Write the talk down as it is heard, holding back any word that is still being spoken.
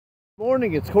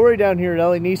Morning, it's Corey down here at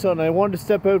LA Nissan, and I wanted to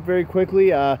step out very quickly,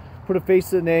 put a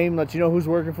face to the name, let you know who's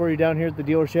working for you down here at the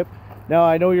dealership. Now,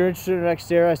 I know you're interested in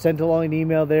Xterra. I sent along an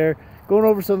email there going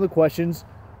over some of the questions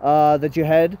that you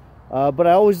had, but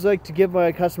I always like to give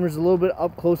my customers a little bit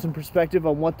up close and perspective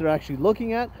on what they're actually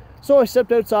looking at. So I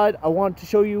stepped outside. I wanted to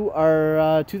show you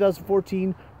our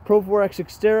 2014 Pro4X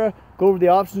Xterra, go over the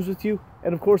options with you,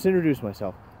 and of course introduce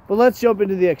myself. But let's jump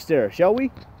into the Xterra, shall we?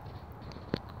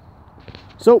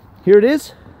 So here it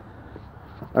is,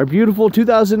 our beautiful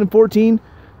 2014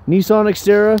 Nissan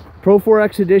Xterra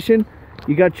Pro4X edition.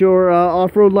 You got your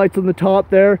off-road lights on the top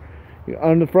there.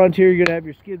 On the front here, you're gonna have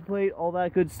your skid plate, all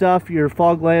that good stuff. Your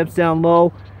fog lamps down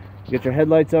low. You got your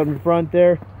headlights out in front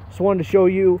there. Just wanted to show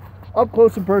you up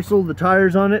close and personal the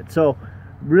tires on it. So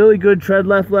really good tread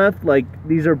left. Like,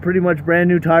 these are pretty much brand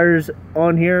new tires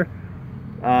on here.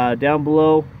 Down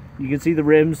below, you can see the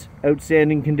rims,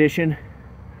 outstanding condition.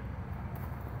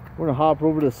 We're gonna hop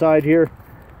over to the side here.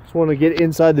 Just want to get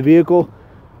inside the vehicle.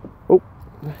 Oh,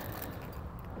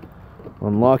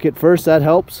 unlock it first, that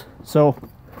helps. So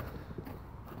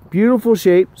beautiful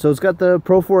shape. So it's got the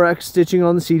Pro4X stitching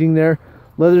on the seating there.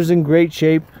 Leather's in great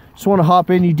shape. Just want to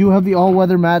hop in. You do have the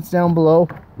all-weather mats down below,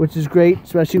 which is great,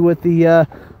 especially with the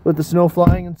snow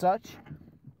flying and such.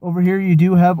 Over here you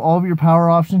do have all of your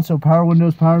power options, so power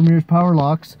windows, power mirrors, power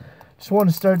locks. Just want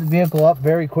to start the vehicle up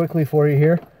very quickly for you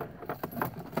here.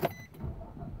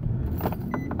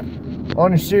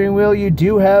 On your steering wheel, you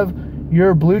do have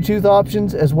your Bluetooth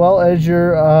options, as well as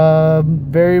your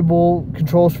variable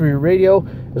controls for your radio,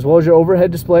 as well as your overhead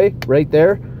display right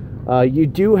there. You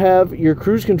do have your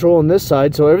cruise control on this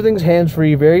side, so everything's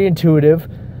hands-free, very intuitive.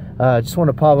 Just want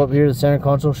to pop up here to the center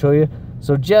console, show you.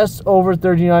 So just over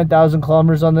 39,000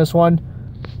 kilometers on this one.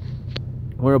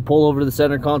 We're gonna pull over to the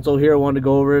center console here. I wanted to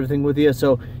go over everything with you.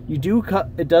 So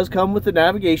it does come with the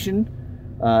navigation,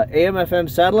 AM/FM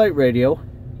satellite radio.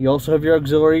 You also have your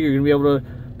auxiliary. You're going to be able to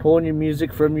pull in your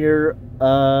music from your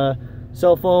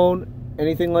cell phone,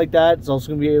 anything like that. It's also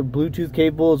going to be a Bluetooth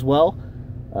capable as well.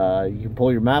 You can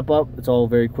pull your map up. It's all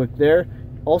very quick there.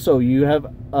 Also, you have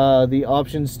the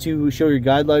options to show your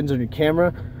guidelines on your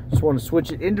camera. Just want to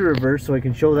switch it into reverse so I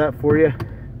can show that for you.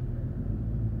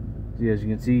 See, as you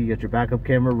can see, you got your backup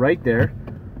camera right there.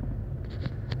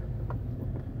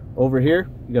 Over here,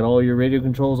 you got all your radio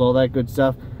controls, all that good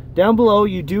stuff. Down below,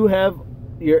 you do have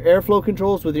your airflow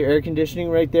controls with your air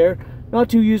conditioning right there. Not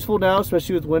too useful now,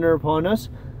 especially with winter upon us,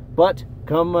 but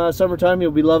come summertime, you'll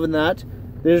be loving that.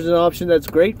 There's an option that's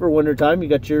great for wintertime. You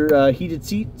got your heated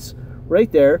seats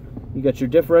right there. You got your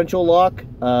differential lock,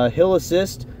 hill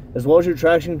assist, as well as your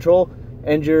traction control,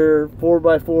 and your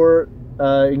 4x4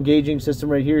 engaging system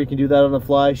right here. You can do that on the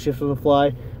fly, shift on the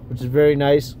fly, which is very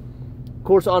nice. Of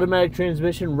course, automatic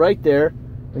transmission right there.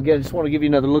 Again, I just want to give you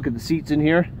another look at the seats in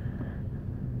here.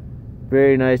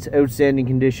 Very nice, outstanding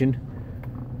condition.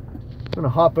 I'm gonna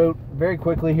hop out very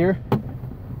quickly here.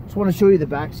 Just want to show you the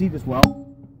back seat as well.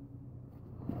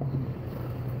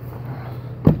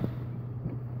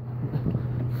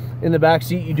 In the back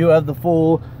seat, you do have the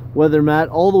full weather mat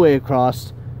all the way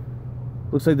across.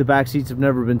 Looks like the back seats have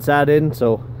never been sat in,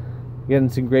 so again,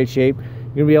 it's in great shape.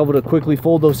 You're gonna be able to quickly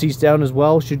fold those seats down as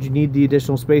well should you need the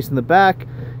additional space in the back.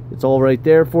 It's all right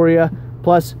there for you.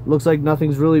 Plus, looks like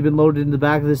nothing's really been loaded in the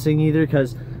back of this thing either,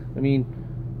 because, I mean,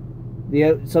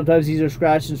 sometimes these are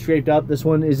scratched and scraped up. This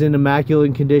one is in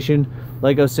immaculate condition.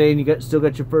 Like I was saying, you still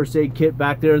got your first aid kit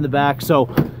back there in the back, so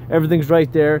everything's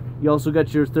right there. You also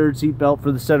got your third seat belt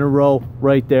for the center row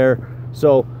right there.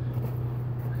 So,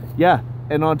 yeah.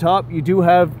 And on top, you do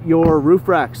have your roof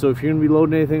rack, so if you're going to be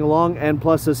loading anything along, and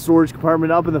plus a storage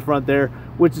compartment up in the front there,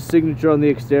 which is signature on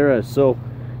the Xterra. So,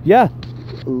 yeah.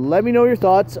 Let me know your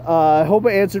thoughts. I hope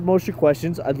I answered most of your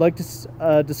questions. I'd like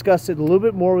to discuss it a little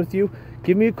bit more with you.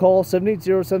 Give me a call,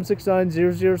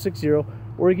 780-769-0060,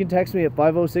 or you can text me at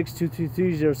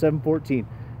 506-223-0714.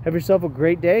 Have yourself a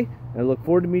great day, and I look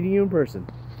forward to meeting you in person.